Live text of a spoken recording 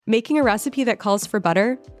Making a recipe that calls for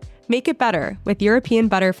butter? Make it better with European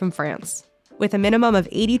butter from France. With a minimum of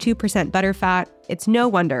 82% butter fat, it's no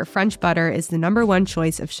wonder French butter is the #1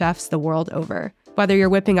 choice of chefs the world over. Whether you're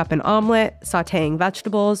whipping up an omelet, sautéing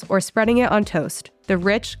vegetables, or spreading it on toast, the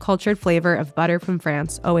rich, cultured flavor of butter from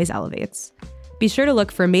France always elevates. Be sure to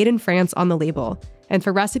look for Made in France on the label. And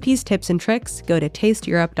for recipes, tips, and tricks, go to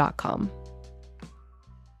tasteeurope.com.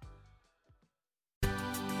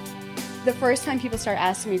 The first time people start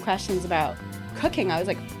asking me questions about cooking, I was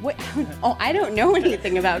like, what? Oh, I don't know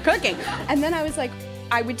anything about cooking. And then I was like,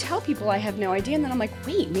 I would tell people I have no idea. And then I'm like,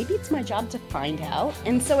 wait, maybe it's my job to find out.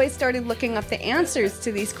 And so I started looking up the answers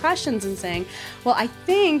to these questions and saying, well, I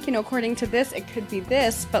think, according to this, it could be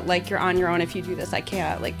this, but like, you're on your own if you do this. I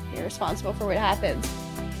can't, like, you're responsible for what happens.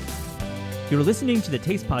 You're listening to the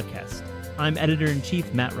Taste Podcast. I'm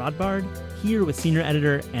Editor-in-Chief Matt Rodbard, here with Senior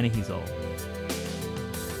Editor Anna Hezel.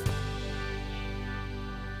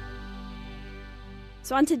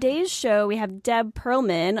 So on today's show, we have Deb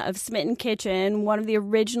Perelman of Smitten Kitchen, one of the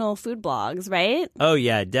original food blogs, right? Oh,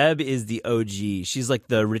 yeah. Deb is the OG. She's like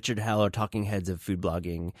the Richard Hell or Talking Heads of food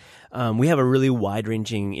blogging. We have a really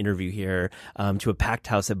wide-ranging interview here to a packed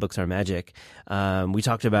house at Books Are Magic. We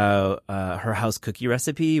talked about her house cookie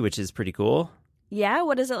recipe, which is pretty cool. Yeah?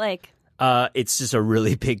 What is it like? It's just a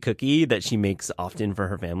really big cookie that she makes often for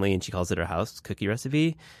her family, and she calls it her house cookie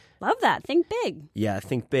recipe. Love that. Think big. Yeah,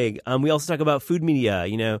 think big. We also talk about food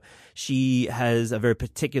media. She has a very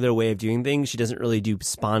particular way of doing things. She doesn't really do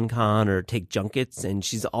SponCon or take junkets, and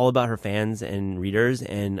she's all about her fans and readers,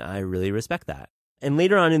 and I really respect that. And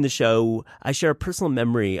later on in the show, I share a personal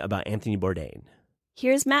memory about Anthony Bourdain.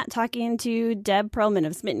 Here's Matt talking to Deb Perelman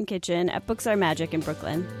of Smitten Kitchen at Books Are Magic in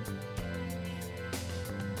Brooklyn.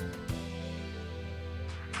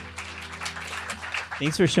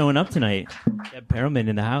 Thanks for showing up tonight. Deb Perelman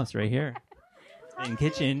in the house right here in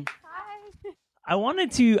kitchen. Hi.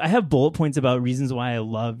 I have bullet points about reasons why I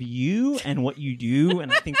love you and what you do.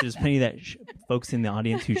 And I think there's plenty that folks in the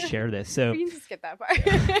audience who share this. So We can just skip that part.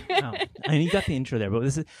 wow. I mean, you got the intro there, but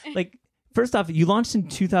this is like, first off, you launched in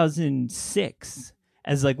 2006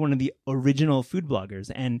 as like one of the original food bloggers,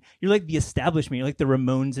 and you're like the establishment. You're like the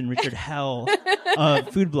Ramones and Richard Hell of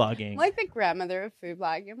food blogging. I'm like the grandmother of food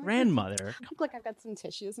blogging. Grandmother. Look, I've got some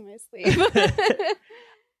tissues in my sleeve.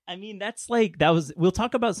 I mean, we'll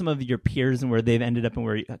talk about some of your peers and where they've ended up and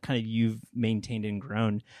where kind of you've maintained and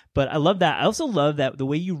grown. But I love that. I also love that the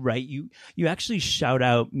way you write, you actually shout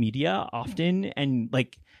out media often, and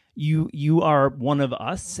like, you are one of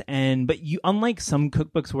us, but you, unlike some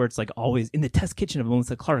cookbooks where it's like always in the test kitchen of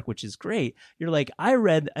Melissa Clark, which is great, you're like, I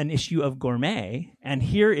read an issue of Gourmet and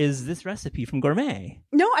here is this recipe from Gourmet.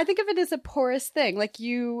 No, I think of it as a porous thing. Like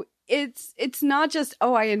it's not just,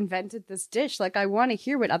 oh, I invented this dish. Like, I want to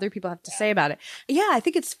hear what other people have to say about it. Yeah, I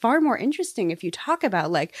think it's far more interesting if you talk about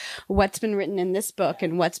like what's been written in this book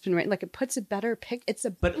and what's been written. Like, it puts a better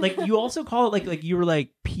But like, you also call it like you were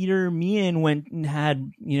like, Peter Meehan went and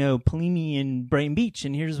had, Polimi in Brighton Beach,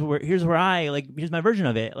 and here's my version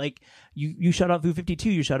of it. Like, you shout out Food 52,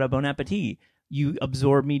 you shout out Bon Appetit, you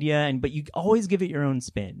absorb media, but you always give it your own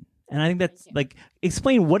spin. And I think that's like,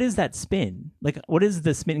 explain, what is that spin? Like, what is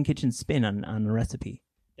the Smitten Kitchen spin on a recipe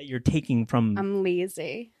that you're taking from? I'm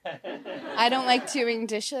lazy. I don't like doing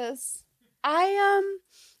dishes.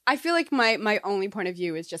 I feel like my only point of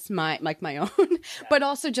view is just my own, but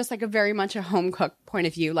also just like a very much a home cook point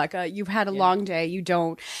of view. Like you've had a long day.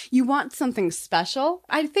 You want something special.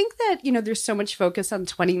 I think that, there's so much focus on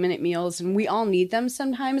 20-minute meals, and we all need them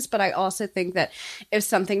sometimes. But I also think that if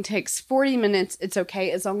something takes 40 minutes, it's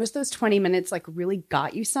okay. As long as those 20 minutes like really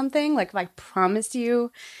got you something, like if I promise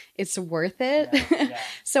you it's worth it. Yeah.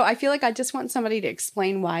 So I feel like I just want somebody to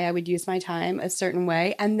explain why I would use my time a certain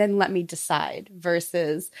way and then let me decide,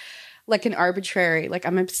 versus like an arbitrary, like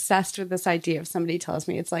I'm obsessed with this idea of somebody tells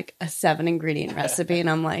me it's like a 7-ingredient recipe and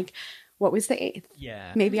I'm like, what was the 8th?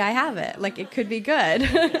 Yeah. Maybe I have it. Like, it could be good.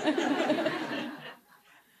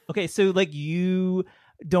 Okay, so like you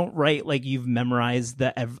don't write like you've memorized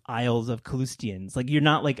the aisles of Kalustyan's. Like, you're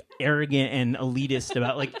not like arrogant and elitist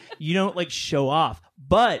about like, you don't like show off,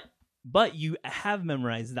 but you have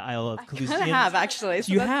memorized the aisle of Kalustyan's. I have, actually.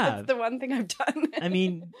 So that's the one thing I've done. I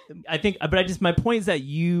mean, my point is that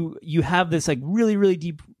you have this like really, really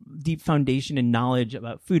deep foundation and knowledge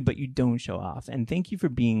about food, but you don't show off. And thank you for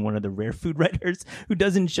being one of the rare food writers who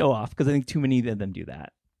doesn't show off, because I think too many of them do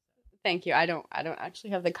that. Thank you. I don't actually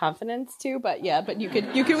have the confidence to, but yeah, but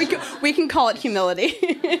we can call it humility.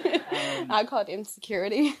 I call it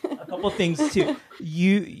insecurity. A couple things too.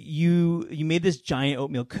 You made this giant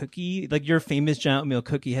oatmeal cookie, like your famous giant oatmeal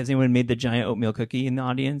cookie. Has anyone made the giant oatmeal cookie in the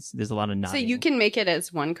audience? There's a lot of nodding. So you can make it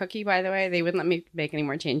as one cookie, by the way. They wouldn't let me make any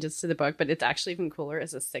more changes to the book, but it's actually even cooler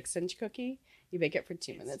as a 6-inch cookie. You bake it for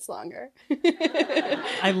 2 minutes longer.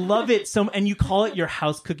 I love it so, and you call it your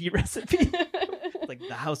house cookie recipe. Like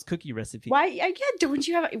the house cookie recipe. Why? Yeah. Don't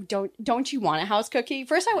you want a house cookie?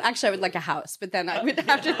 First, I would like a house, but then I would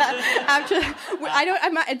after that, I don't.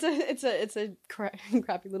 I'm not. It's a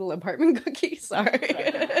crappy little apartment cookie. Sorry.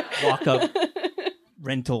 Walk up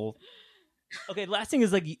rental. Okay, last thing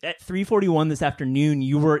is like at 3:41 this afternoon,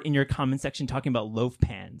 you were in your comment section talking about loaf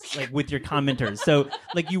pans, like with your commenters. So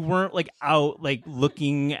like you weren't like out like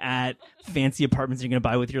looking at fancy apartments you're gonna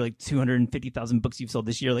buy with your like 250,000 books you've sold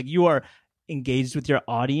this year. Like you are engaged with your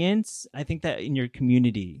audience. I think that in your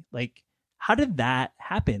community, like how did that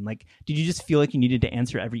happen? Like, did you just feel like you needed to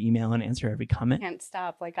answer every email and answer every comment? I can't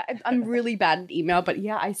stop. Like I'm really bad at email, but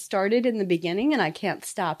yeah, I started in the beginning and I can't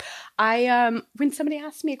stop. When somebody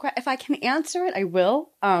asks me a question, if I can answer it, I will.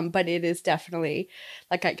 But it is definitely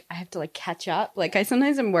like I have to like catch up. Like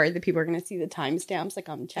sometimes I'm worried that people are going to see the timestamps. Like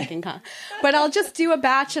I'm checking, but I'll just do a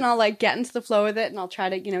batch and I'll like get into the flow of it and I'll try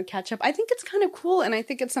to catch up. I think it's kind of cool, and I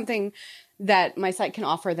think it's something that my site can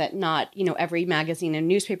offer that not, every magazine and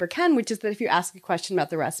newspaper can, which is that if you ask a question about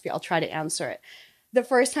the recipe, I'll try to answer it. The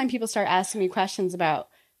first time people start asking me questions about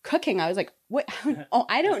cooking, I was like, what? Oh,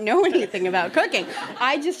 I don't know anything about cooking.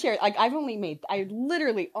 I just shared, like, I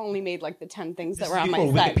literally only made like the 10 things that were on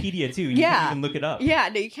my site. Wikipedia too. You can't even look it up. Yeah,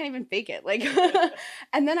 no, you can't even fake it. Like,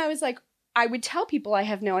 and then I was like, I would tell people I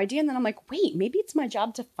have no idea. And then I'm like, wait, maybe it's my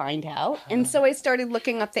job to find out. And so I started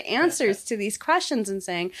looking up the answers to these questions and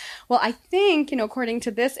saying, well, I think, according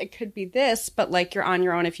to this, it could be this, but like you're on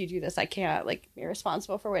your own if you do this. I can't like be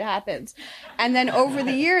responsible for what happens. And then over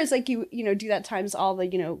the years, like you do that times all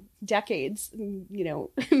the, decades,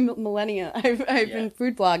 millennia, I've been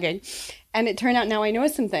food blogging. And it turned out now I know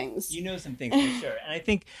some things. You know some things for sure. And I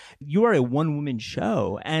think you are a one-woman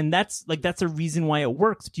show, and that's a reason why it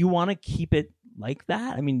works. Do you want to keep it like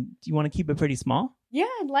that? I mean, do you want to keep it pretty small? Yeah,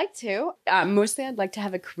 I'd like to. Mostly I'd like to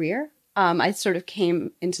have a career. I sort of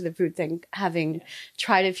came into the food thing having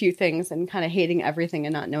tried a few things and kind of hating everything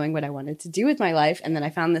and not knowing what I wanted to do with my life. And then I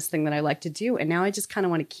found this thing that I like to do. And now I just kind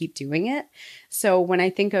of want to keep doing it. So when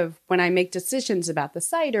I make decisions about the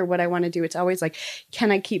site or what I want to do, it's always like,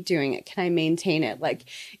 can I keep doing it? Can I maintain it? Like,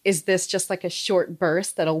 is this just like a short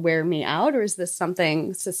burst that'll wear me out? Or is this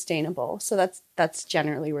something sustainable? So that's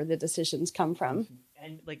generally where the decisions come from.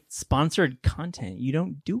 And like sponsored content, you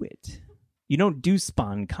don't do it. You don't do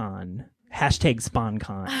SpawnCon.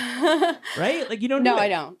 #SpawnCon. Right? Like you don't do it. No, I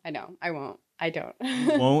don't. I won't. I don't.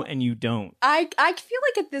 You won't and you don't. I feel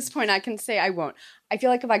like at this point I can say I won't. I feel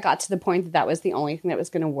like if I got to the point that was the only thing that was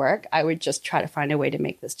going to work, I would just try to find a way to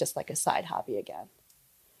make this just like a side hobby again.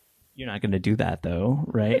 You're not going to do that though,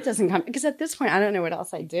 right? It doesn't come because at this point I don't know what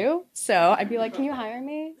else I do. So I'd be like, can you hire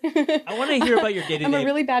me? I want to hear about your day-to-day. I'm a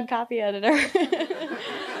really bad copy editor.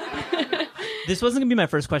 This wasn't going to be my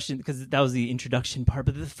first question because that was the introduction part.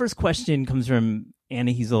 But the first question comes from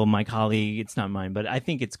Anna Heasel, my colleague. It's not mine, but I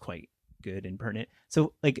think it's quite good and pertinent.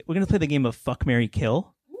 So, like, we're going to play the game of Fuck, Marry,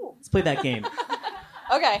 Kill. Ooh. Let's play that game.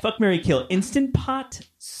 Okay. Fuck, Marry, Kill. Instant Pot,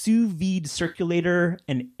 sous vide circulator,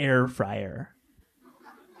 and air fryer.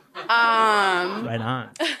 Right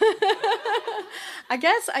on. I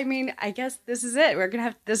guess this is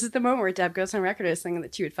it. This is the moment where Deb goes on record as saying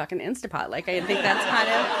that she would fuck an Instapot. Like, I think that's kind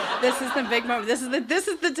of, this is the big moment. This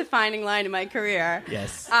is the defining line in my career.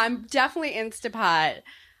 Yes. Definitely Instapot.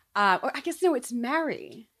 Or I guess, no, it's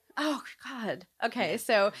marry. Oh, God. Okay,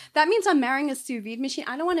 so that means I'm marrying a sous vide machine.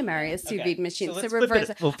 I don't want to marry a sous vide machine. So reverse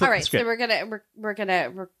it. We'll flip all right, the script. so we're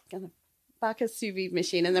gonna fuck a sous vide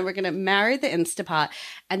machine, and then we're gonna marry the Instapot,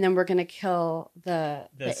 and then we're gonna kill the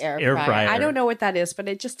air fryer. I don't know what that is, but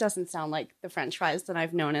it just doesn't sound like the French fries that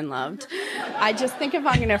I've known and loved. I just think if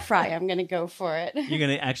I'm gonna fry, I'm gonna go for it. You're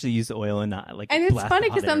gonna actually use oil and not like. And it's blast funny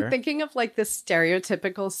the hot because I'm air. thinking of like the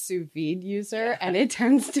stereotypical sous vide user, and it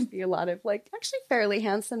tends to be a lot of like actually fairly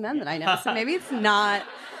handsome men that I know. So maybe it's not.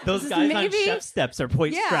 Those guys on chef steps are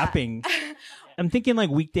quite strapping. I'm thinking like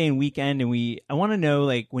weekday and weekend, and I want to know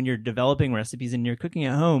like when you're developing recipes and you're cooking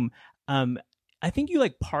at home. I think you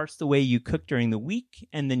like parse the way you cook during the week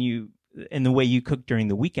and the way you cook during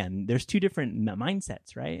the weekend. There's two different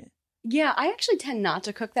mindsets, right? Yeah, I actually tend not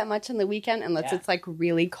to cook that much on the weekend unless Yeah. it's like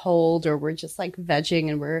really cold or we're just like vegging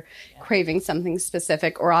and we're craving something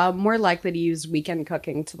specific, or I'm more likely to use weekend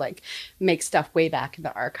cooking to like make stuff way back in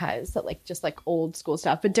the archives that like just like old school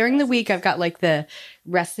stuff. But during the week, I've got like the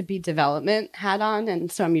recipe development hat on.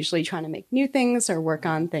 And so I'm usually trying to make new things or work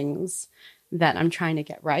on things that I'm trying to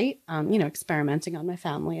get right, experimenting on my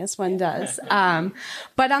family as one does.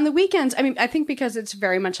 But on the weekends, I mean, I think because it's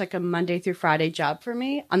very much like a Monday through Friday job for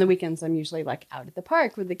me, on the weekends, I'm usually like out at the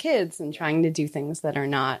park with the kids and trying to do things that are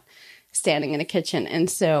not standing in a kitchen. And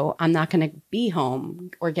so I'm not going to be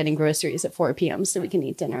home or getting groceries at 4 p.m. so we can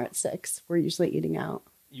eat dinner at 6. We're usually eating out.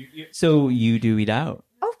 So you do eat out?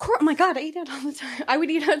 Oh, of course. Oh my God, I eat out all the time. I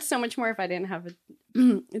would eat out so much more if I didn't have a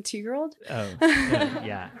 2-year-old. Oh,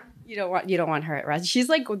 yeah. You don't want her at rest. She's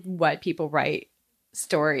like what people write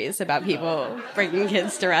stories about people bringing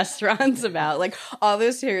kids to restaurants about, like all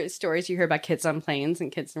those stories you hear about kids on planes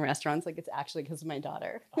and kids in restaurants. Like it's actually because of my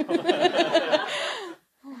daughter.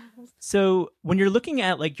 So when you're looking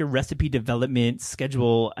at like your recipe development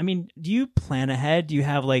schedule, I mean, do you plan ahead? Do you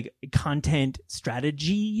have like a content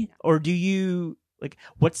strategy, or do you like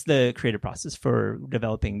what's the creative process for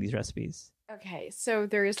developing these recipes? Okay, so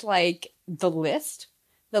there's like the list.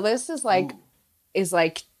 The list is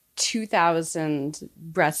like 2,000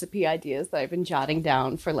 recipe ideas that I've been jotting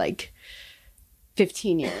down for like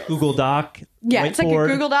 15 years. Google Doc. Yeah, it's like a whiteboard?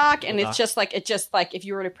 Google Doc, and Google it's just like if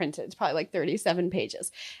you were to print it, it's probably like 37 pages.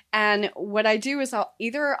 And what I do is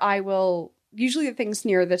I will usually the things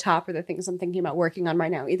near the top are the things I'm thinking about working on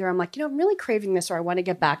right now. Either I'm like, I'm really craving this, or I want to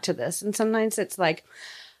get back to this. And sometimes it's like,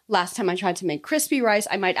 last time I tried to make crispy rice,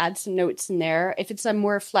 I might add some notes in there. If it's a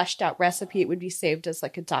more fleshed out recipe, it would be saved as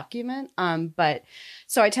like a document. But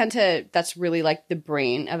so I tend to, that's really like the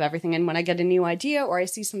brain of everything. And when I get a new idea or I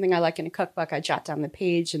see something I like in a cookbook, I jot down the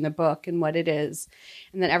page in the book and what it is.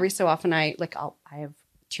 And then every so often I have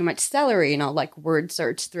too much celery and I'll like word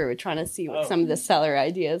search through it, trying to see what some of the celery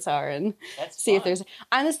ideas are and see if there's,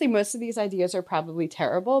 honestly, most of these ideas are probably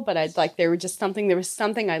terrible, but there was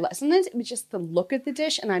something I liked. Sometimes it was just the look of the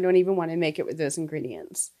dish and I don't even want to make it with those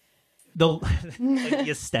ingredients. Like the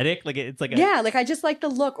aesthetic, like it's like like I just like the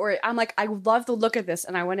look, or I'm like, I love the look of this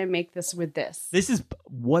and I want to make this with this. This is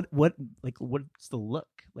what's the look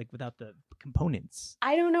like without the components?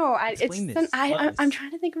 I don't know. I'm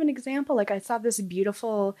trying to think of an example. Like I saw this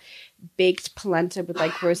beautiful baked polenta with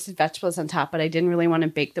like roasted vegetables on top, but I didn't really want to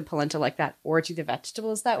bake the polenta like that or do the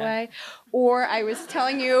vegetables that way. Or I was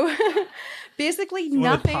telling you basically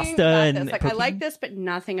nothing about this. Like I like this, but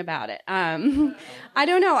nothing about it. I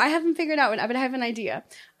don't know. I haven't figured out, but I have an idea.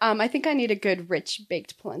 I think I need a good rich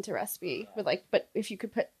baked polenta recipe with but if you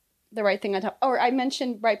could put the right thing on top. Or I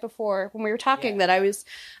mentioned right before when we were talking that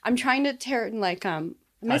I'm trying to tear it in like, am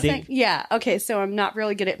I saying? Yeah. Okay. So I'm not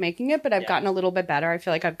really good at making it, but I've gotten a little bit better. I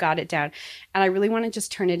feel like I've got it down, and I really want to just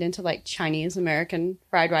turn it into like Chinese American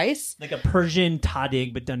fried rice, like a Persian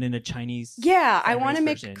tadig, but done in a Chinese. Yeah. I want to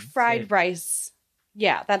make fried rice.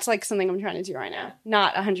 Yeah. That's like something I'm trying to do right now.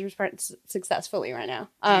 Not 100% successfully right now.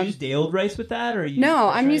 Do you use day-old rice with that, or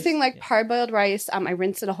I'm using like parboiled rice. I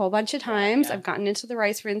rinse it a whole bunch of times. I've gotten into the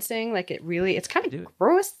rice rinsing. Like it's kind of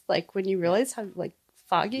gross. Like when you realize how like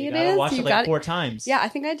foggy it is. Wash it like 4 times. Yeah, I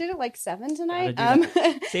think I did it like 7 tonight.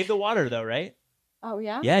 Save the water though, right? Oh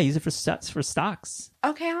yeah. Yeah, use it for stocks.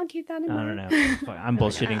 Okay, I'll keep that in mind. I don't know. I'm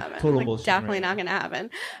bullshitting. Total bullshit. Definitely not gonna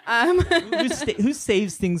happen. Who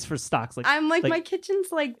saves things for stocks? Like I'm like my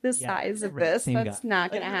kitchen's like the size of this. That's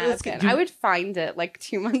not gonna happen. I would find it like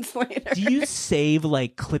 2 months later. Do you save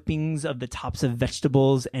like clippings of the tops of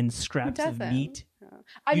vegetables and scraps of meat?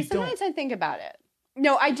 Sometimes I think about it.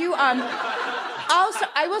 No, I do. Also,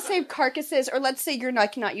 I will save carcasses, or let's say you're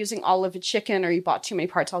not using all of a chicken, or you bought too many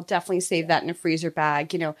parts. I'll definitely save that in a freezer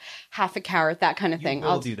bag. Half a carrot, that kind of thing.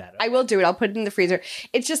 I'll do that. Okay. I will do it. I'll put it in the freezer.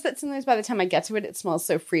 It's just that sometimes by the time I get to it, it smells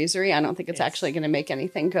so freezery. I don't think it's actually going to make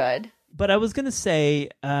anything good. But I was gonna say,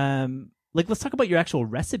 let's talk about your actual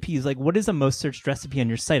recipes. Like, what is the most searched recipe on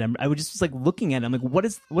your site? I was just like looking at it. I'm like,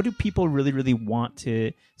 what do people really, really want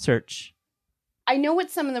to search? I know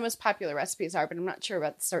what some of the most popular recipes are, but I'm not sure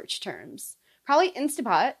about the search terms. Probably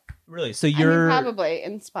Instapot. Really? So you're probably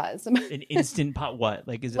Instapot. an instant pot. What?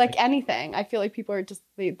 Like, is it like anything? I feel like people are just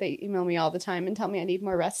they email me all the time and tell me I need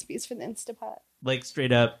more recipes for the Instapot. Like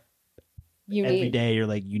straight up, every day you're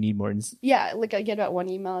like, you need more. Yeah, like I get about 1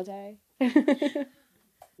 email a day.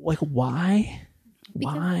 Like why?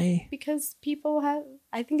 Why? Because people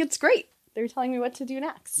I think it's great. They're telling me what to do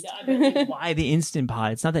next. Yeah, why the Instant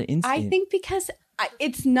Pot? It's not that instant. I think because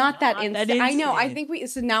It's not that Not instant. that I know. I instant. think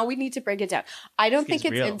so now we need to break it down. I don't think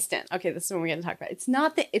it's real. instant. Okay, this is what we're going to talk about. It's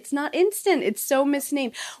not instant. It's so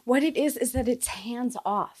misnamed. What it is that it's hands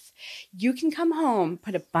off. You can come home,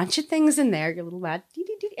 put a bunch of things in there, your little lad,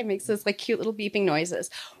 it makes those like cute little beeping noises.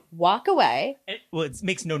 Walk away. Well, it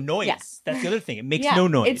makes no noise. Yeah. That's the other thing. It makes Yeah, no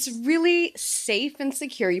noise. It's really safe and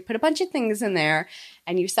secure. You put a bunch of things in there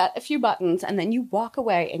and you set a few buttons and then you walk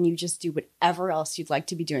away and you just do whatever else you'd like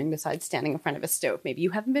to be doing besides standing in front of a stove. Maybe you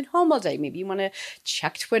haven't been home all day. Maybe you want to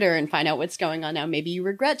check Twitter and find out what's going on now. Maybe you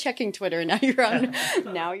regret checking Twitter and now you're on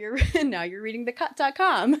now you're reading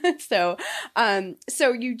thecut.com. So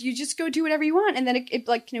you just go do whatever you want and then it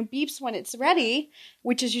like, beeps when it's ready,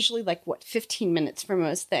 which is usually like 15 minutes for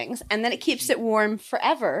most things. And then it keeps it warm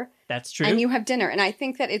forever. That's true. And you have dinner. And I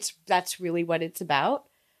think that that's really what it's about.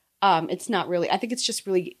 It's not really, I think it's just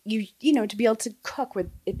really, to be able to cook with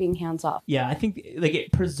it being hands off. Yeah, I think like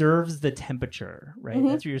it preserves the temperature, right? Mhm.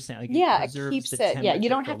 That's what you're saying. Like, Yeah, it preserves keeps the it. Yeah, you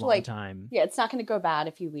don't temperature have to for a long time. Yeah, it's not going to go bad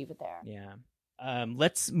if you leave it there. Yeah.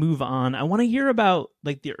 Let's move on. I want to hear about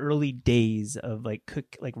like the early days of like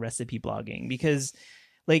recipe blogging because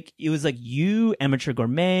like it was like you, Amateur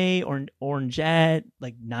Gourmet, or Orangette,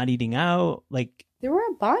 like Not Eating Out, like there were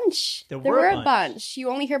a bunch. There were a bunch. You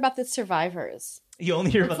only hear about the survivors. You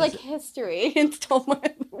only hear it's about like history. It's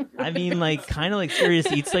I mean, like kind of like Serious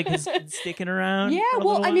Eats like has been sticking around. Yeah, for a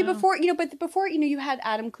well, little I mean, while. before you had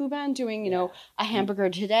Adam Kuban doing a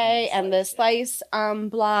hamburger today and the Slice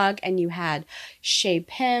blog, and you had Shay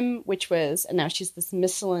Pim, and now she's this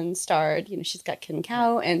Michelin starred. She's got Kin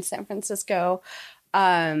Cow in San Francisco.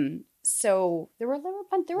 So there were a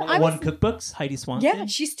bunch. One cookbooks, Heidi Swanson. Yeah,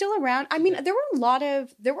 she's still around. I mean, there were a lot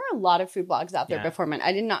of food blogs out there before mine.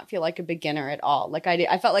 I did not feel like a beginner at all. Like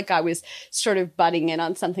I felt like I was sort of butting in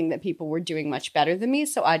on something that people were doing much better than me,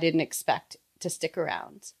 so I didn't expect to stick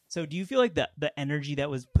around. So do you feel like the energy that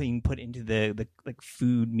was being put into the like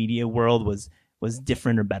food media world was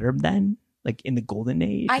different or better then? Like in the golden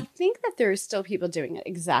age? I think that there are still people doing it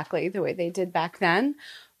exactly the way they did back then.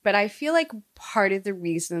 But I feel like part of the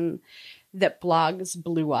reason that blogs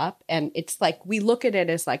blew up, and it's like we look at it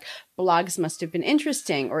as like blogs must have been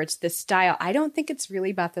interesting or it's the style. I don't think it's really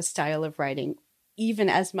about the style of writing even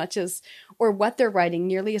as much as, or what they're writing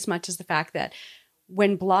nearly as much as the fact that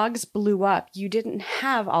when blogs blew up, you didn't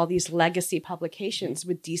have all these legacy publications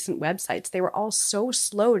with decent websites. They were all so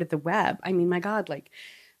slow to the web. I mean, my God, like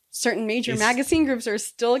certain major magazine groups are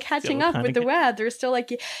still catching up with the web. They're still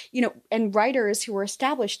like, and writers who were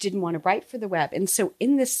established didn't want to write for the web. And so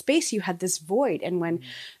in this space, you had this void. And when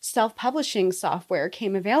self-publishing software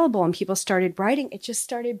came available and people started writing, it just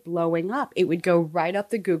started blowing up. It would go right up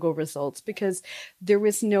the Google results because there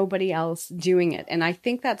was nobody else doing it. And I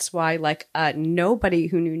think that's why like nobody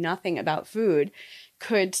who knew nothing about food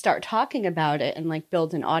could start talking about it and like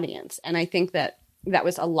build an audience. And I think that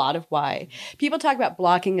was a lot of why people talk about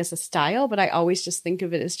blogging as a style, but I always just think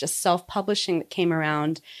of it as just self-publishing that came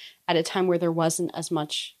around at a time where there wasn't as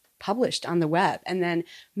much published on the web. And then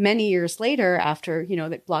many years later, after,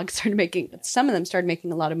 that blogs some of them started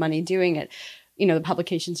making a lot of money doing it, the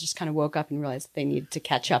publications just kind of woke up and realized that they needed to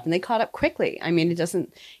catch up, and they caught up quickly. I mean, it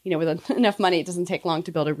doesn't, with enough money, it doesn't take long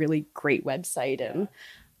to build a really great website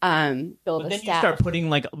and build but a then staff. You start putting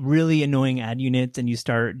like really annoying ad units and you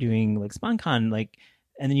start doing like SponCon, like,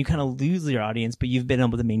 and then you kind of lose your audience, but you've been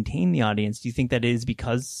able to maintain the audience. Do you think that is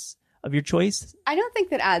because of your choice? I don't think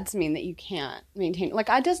that ads mean that you can't maintain. Like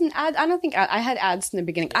I don't think I had ads in the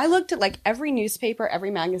beginning. I looked at like every newspaper, every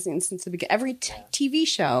magazine since the beginning, every TV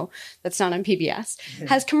show that's not on PBS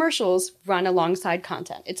has commercials run alongside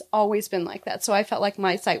content. It's always been like that. So I felt like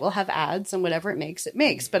my site will have ads and whatever it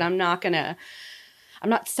makes, but I'm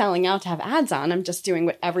not selling out to have ads on. I'm just doing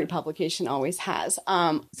what every publication always has.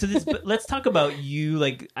 But let's talk about you.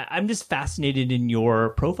 Like, I'm just fascinated in your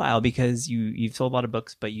profile because you've sold a lot of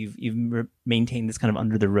books, but you've maintained this kind of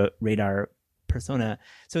under the radar persona.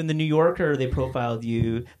 So in the New Yorker, they profiled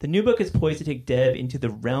you. The new book is poised to take Deb into the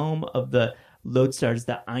realm of the lodestars,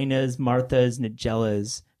 the Inas, Marthas,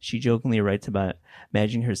 Nigellas. She jokingly writes about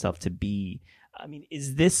imagining herself to be. I mean,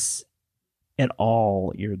 is this at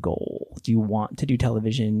all your goal? Do you want to do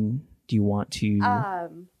television? Do you want to? I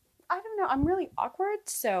don't know. I'm really awkward,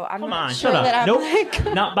 so I'm not sure sure that I'm nope.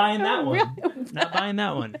 like Not buying that one. Not buying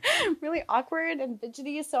that one. Really awkward and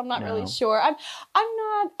fidgety, so I'm not really sure.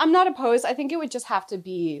 I'm not opposed. I think it would just have to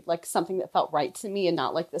be like something that felt right to me and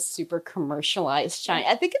not like this super commercialized shine.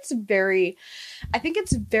 I think it's very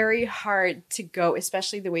hard to go,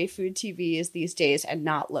 especially the way food TV is these days, and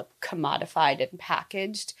not look commodified and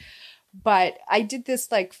packaged. But I did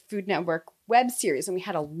this like Food Network web series, and we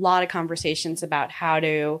had a lot of conversations about how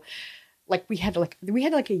to like we had like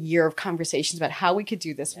a year of conversations about how we could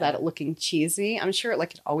do this without it looking cheesy. I'm sure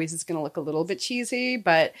like it always is going to look a little bit cheesy,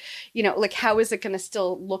 but you know, like how is it going to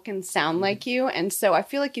still look and sound like you? And so I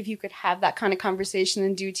feel like if you could have that kind of conversation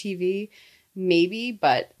and do TV, maybe,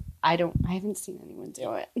 but I haven't seen anyone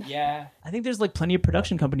do it. Yeah. I think there's like plenty of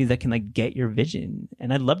production companies that can like get your vision.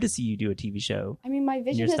 And I'd love to see you do a TV show. I mean, my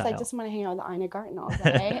vision is I just want to hang out with Ina Garten all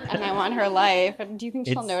day and I want her life. And do you think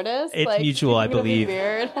she'll notice? It's like, mutual, I believe.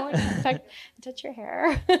 Weird. Touch your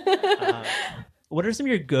hair. What are some of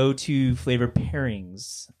your go-to flavor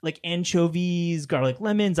pairings? Like anchovies, garlic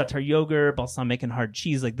lemon, za'atar yogurt, balsamic and hard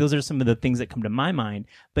cheese. Like those are some of the things that come to my mind.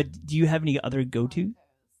 But do you have any other go-to?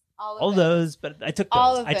 All those, but I took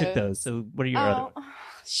those. I took those. So what are your other ones?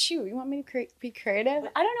 Shoot, you want me to be creative?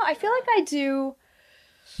 I don't know. I feel like I do.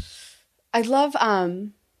 I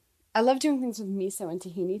love doing things with miso and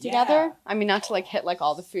tahini together. I mean, not to like hit like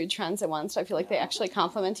all the food trends at once. So I feel like they actually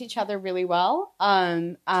complement each other really well.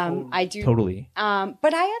 I do totally.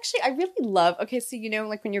 But I really love. Okay, so you know,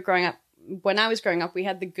 like when I was growing up, we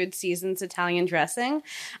had the Good Seasons Italian dressing.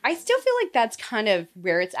 I still feel like that's kind of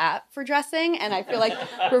where it's at for dressing. And I feel like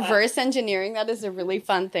reverse engineering that is a really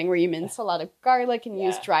fun thing where you mince a lot of garlic and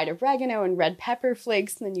use dried oregano and red pepper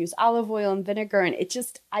flakes and then use olive oil and vinegar. And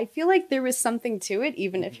I feel like there was something to it,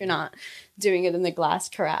 even if you're not doing it in the glass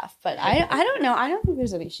carafe. But I don't know. I don't think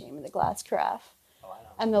there's any shame in the glass carafe.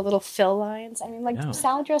 And the little fill lines. I mean, like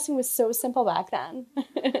salad dressing was so simple back then.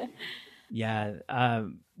 Yeah.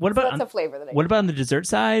 What about that's a flavor that what about on the dessert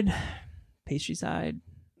side, pastry side?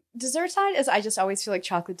 Dessert side is I just always feel like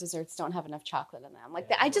chocolate desserts don't have enough chocolate in them.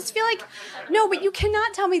 Like I just feel like no, but you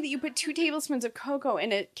cannot tell me that you put 2 tablespoons of cocoa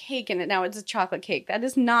in a cake and now it's a chocolate cake. That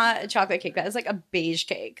is not a chocolate cake. That is like a beige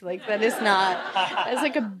cake. Like that is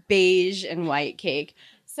like a beige and white cake.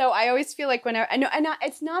 So I always feel like whenever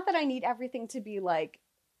it's not that I need everything to be like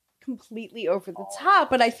completely over the top,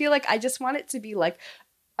 but I feel like I just want it to be like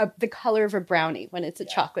the color of a brownie when it's a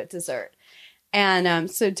chocolate dessert. And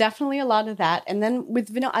so definitely a lot of that. And then with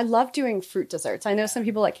vanilla, I love doing fruit desserts. I know some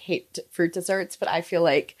people like hate fruit desserts, but I feel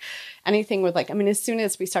like anything with like, I mean, as soon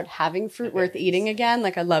as we start having fruit worth eating again,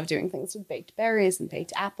 like I love doing things with baked berries and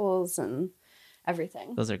baked apples and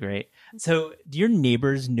everything. Those are great. So do your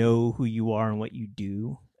neighbors know who you are and what you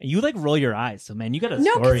do? You like roll your eyes. So man, you got a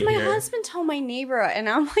no, story because my here. husband told my neighbor and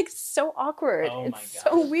I'm like so awkward. Oh my it's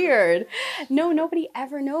so weird. No, nobody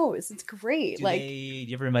ever knows. It's great. Do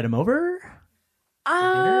you ever invite him over?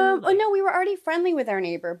 Oh no, we were already friendly with our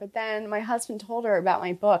neighbor, but then my husband told her about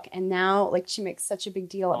my book and now like she makes such a big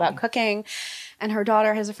deal about cooking and her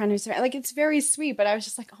daughter has a friend who's like, it's very sweet, but I was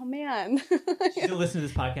just like, oh man. You still listen to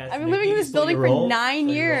this podcast? I've been living in this building for 9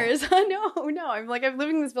 years. No. I'm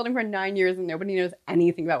living in this building for 9 years and nobody knows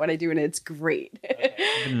anything about what I do and it's great. Okay.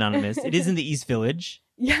 Anonymous. It is in the East Village.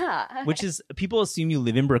 Yeah. Which is, people assume you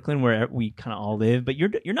live in Brooklyn where we kind of all live, but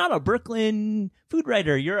you're not a Brooklyn food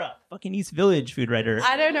writer. You're a fucking East Village food writer.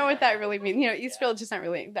 I don't know what that really means. You know, East Village is not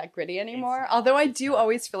really that gritty anymore. Although I do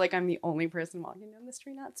always feel like I'm the only person walking down the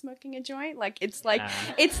street not smoking a joint. Like, it's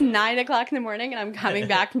 9 o'clock in the morning and I'm coming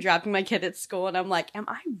back and dropping my kid at school and I'm like, am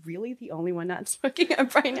I really the only one not smoking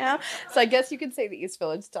up right now? So I guess you could say the East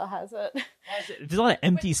Village still has it. There's a lot of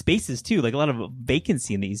empty spaces too, like a lot of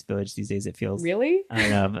vacancy in the East Village these days, it feels. Really? I don't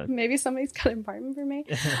know. But... Maybe somebody's got an apartment for me.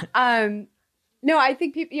 No, I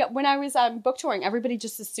think people, when I was book touring, everybody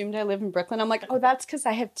just assumed I live in Brooklyn. I'm like, oh, that's because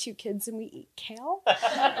I have 2 kids and we eat kale,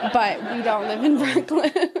 but we don't live in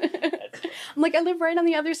Brooklyn. I'm like, I live right on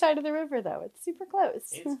the other side of the river, though. It's super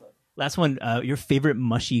close. Last one, your favorite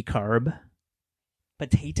mushy carb?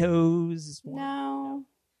 Potatoes? No.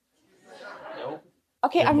 Nope.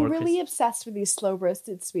 Okay, I'm really obsessed with these slow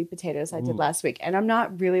roasted sweet potatoes I did last week. And I'm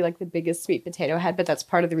not really like the biggest sweet potato head, but that's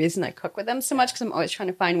part of the reason I cook with them so much because I'm always trying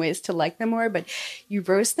to find ways to like them more. But you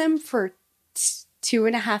roast them for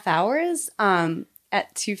 2.5 hours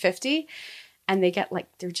at 250 and they get like,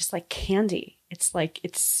 they're just like candy. It's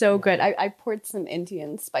so good. I poured some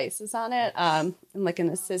Indian spices on it, and like in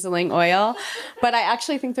a sizzling oil, but I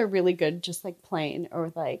actually think they're really good, just like plain or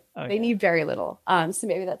with like, they need very little. So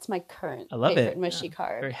maybe that's my current favorite mushy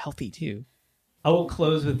carb. Very healthy too. I will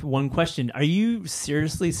close with one question. Are you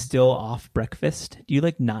seriously still off breakfast? Do you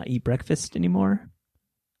like not eat breakfast anymore?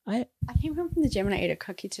 I came home from the gym and I ate a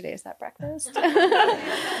cookie today. Is that breakfast? You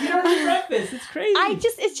don't eat breakfast. It's crazy.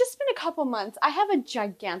 It's just been a couple months. I have a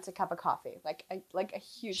gigantic cup of coffee, like a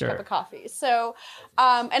huge cup of coffee. So,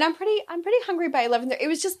 and I'm pretty hungry by 11:30. It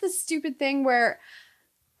was just this stupid thing where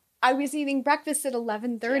I was eating breakfast at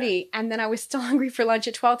 11:30 and then I was still hungry for lunch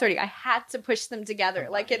at 12:30. I had to push them together.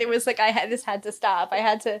 Like it was like this had to stop. I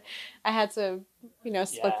had to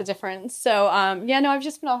split the difference. So, I've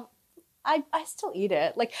just been I still eat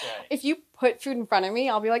it. Like, if you put food in front of me,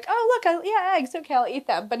 I'll be like, oh, look, yeah, eggs. Okay, I'll eat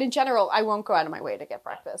them. But in general, I won't go out of my way to get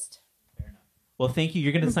breakfast. Fair enough. Well, thank you.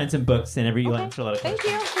 You're going to sign some books and you answer a lot of questions.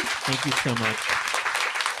 Thank you. Thank you so much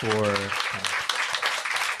for...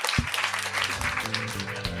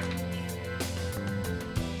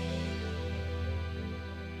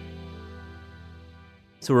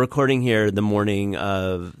 So we're recording here the morning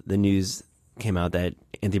of the news came out that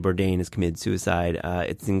Anthony Bourdain has committed suicide.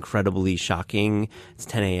 It's incredibly shocking. It's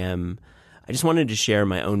 10 a.m. I just wanted to share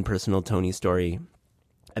my own personal Tony story.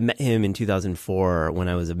 I met him in 2004 when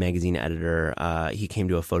I was a magazine editor. He came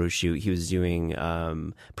to a photo shoot. He was doing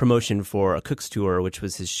promotion for A Cook's Tour, which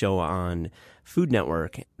was his show on Food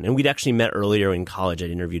Network. And we'd actually met earlier in college.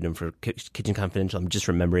 I'd interviewed him for Kitchen Confidential. I'm just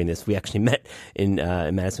remembering this. We actually met in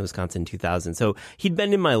Madison, Wisconsin in 2000. So he'd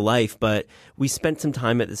been in my life, but we spent some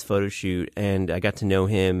time at this photo shoot and I got to know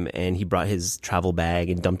him, and he brought his travel bag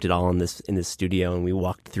and dumped it all in this studio, and we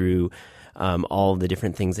walked through all the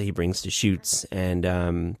different things that he brings to shoots.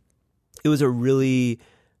 And it was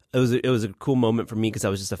a cool moment for me because I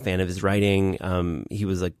was just a fan of his writing. He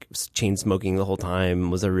was like chain smoking the whole time,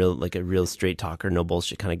 was a real straight talker, no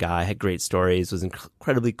bullshit kind of guy, had great stories, was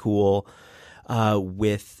incredibly cool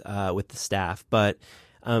with the staff. But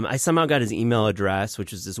I somehow got his email address,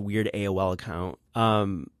 which was this weird AOL account.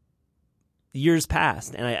 Years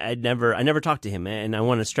passed and I never talked to him, and I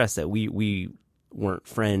want to stress that we weren't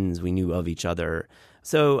friends. We knew of each other.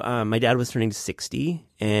 So my dad was turning 60,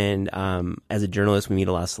 and as a journalist, we meet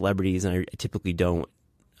a lot of celebrities, and I typically don't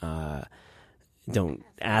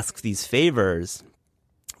ask these favors.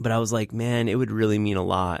 But I was like, man, it would really mean a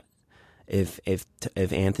lot if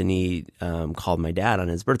Anthony called my dad on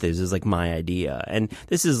his birthday. This was like my idea, and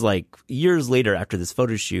this is like years later after this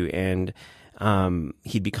photo shoot, and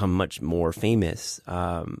he'd become much more famous.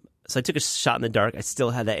 So I took a shot in the dark. I still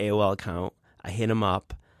had that AOL account. I hit him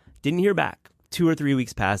up, didn't hear back. 2 or 3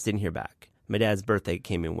 weeks passed, didn't hear back. My dad's birthday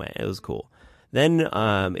came and went. It was cool. Then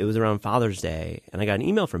it was around Father's Day, and I got an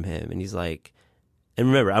email from him, and he's like, and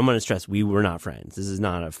remember, I'm going to stress, we were not friends. This is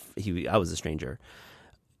not I was a stranger.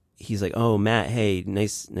 He's like, oh, Matt, hey,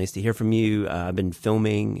 nice to hear from you. I've been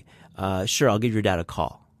filming. Sure, I'll give your dad a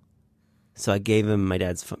call. So I gave him my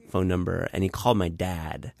dad's phone number, and he called my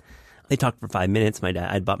dad. They talked for 5 minutes.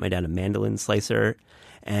 I'd bought my dad a mandolin slicer,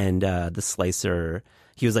 and the slicer,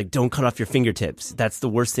 he was like, don't cut off your fingertips. That's the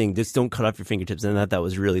worst thing. Just don't cut off your fingertips. And I thought that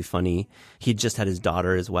was really funny. He'd just had his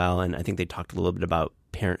daughter as well, and I think they talked a little bit about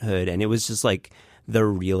parenthood, and it was just like the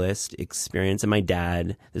realest experience. And my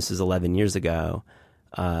dad, this was 11 years ago,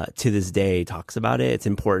 to this day talks about it. It's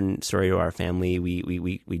an important story to our family.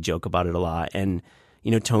 We joke about it a lot. And,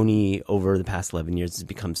 you know, Tony over the past 11 years has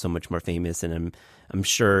become so much more famous, and I'm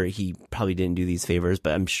sure he probably didn't do these favors,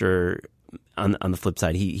 but I'm sure on the flip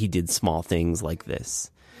side, he did small things like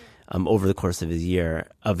this over the course of his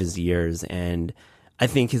years, and I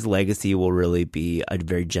think his legacy will really be a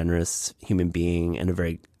very generous human being and a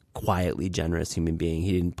very quietly generous human being.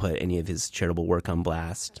 He didn't put any of his charitable work on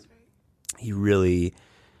blast. He really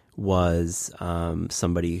was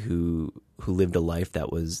somebody who lived a life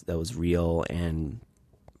that was real and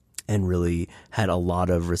really had a lot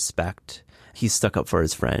of respect. He stuck up for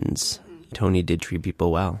his friends. Tony did treat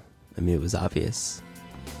people well. I mean, it was obvious.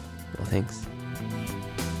 Well, thanks.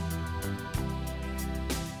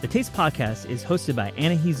 The Taste Podcast is hosted by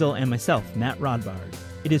Anna Hezel and myself, Matt Rodbard.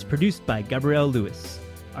 It is produced by Gabrielle Lewis.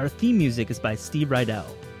 Our theme music is by Steve Rydell.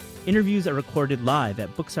 Interviews are recorded live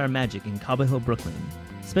at Books Are Magic in Cobble Hill, Brooklyn.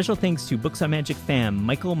 Special thanks to Books Are Magic fam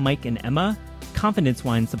Michael, Mike, and Emma. Confidence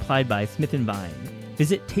wine supplied by Smith & Vine.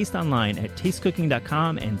 Visit Taste online at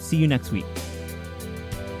tastecooking.com and see you next week.